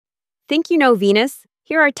Think you know Venus?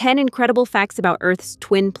 Here are 10 incredible facts about Earth's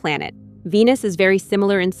twin planet. Venus is very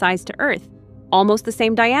similar in size to Earth, almost the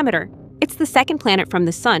same diameter. It's the second planet from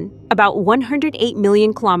the Sun, about 108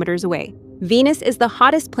 million kilometers away. Venus is the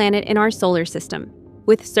hottest planet in our solar system,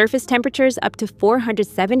 with surface temperatures up to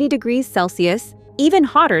 470 degrees Celsius, even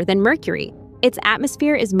hotter than Mercury. Its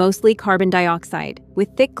atmosphere is mostly carbon dioxide, with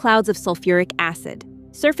thick clouds of sulfuric acid.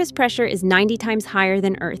 Surface pressure is 90 times higher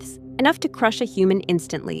than Earth's, enough to crush a human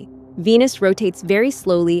instantly. Venus rotates very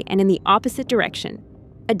slowly and in the opposite direction.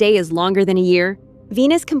 A day is longer than a year.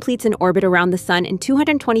 Venus completes an orbit around the Sun in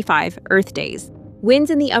 225 Earth days. Winds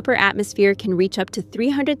in the upper atmosphere can reach up to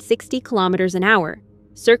 360 kilometers an hour,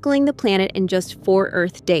 circling the planet in just 4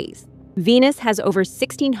 Earth days. Venus has over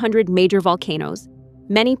 1,600 major volcanoes,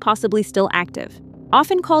 many possibly still active.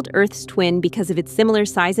 Often called Earth's twin because of its similar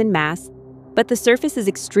size and mass, but the surface is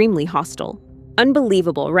extremely hostile.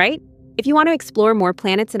 Unbelievable, right? If you want to explore more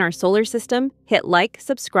planets in our solar system, hit like,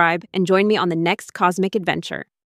 subscribe, and join me on the next cosmic adventure.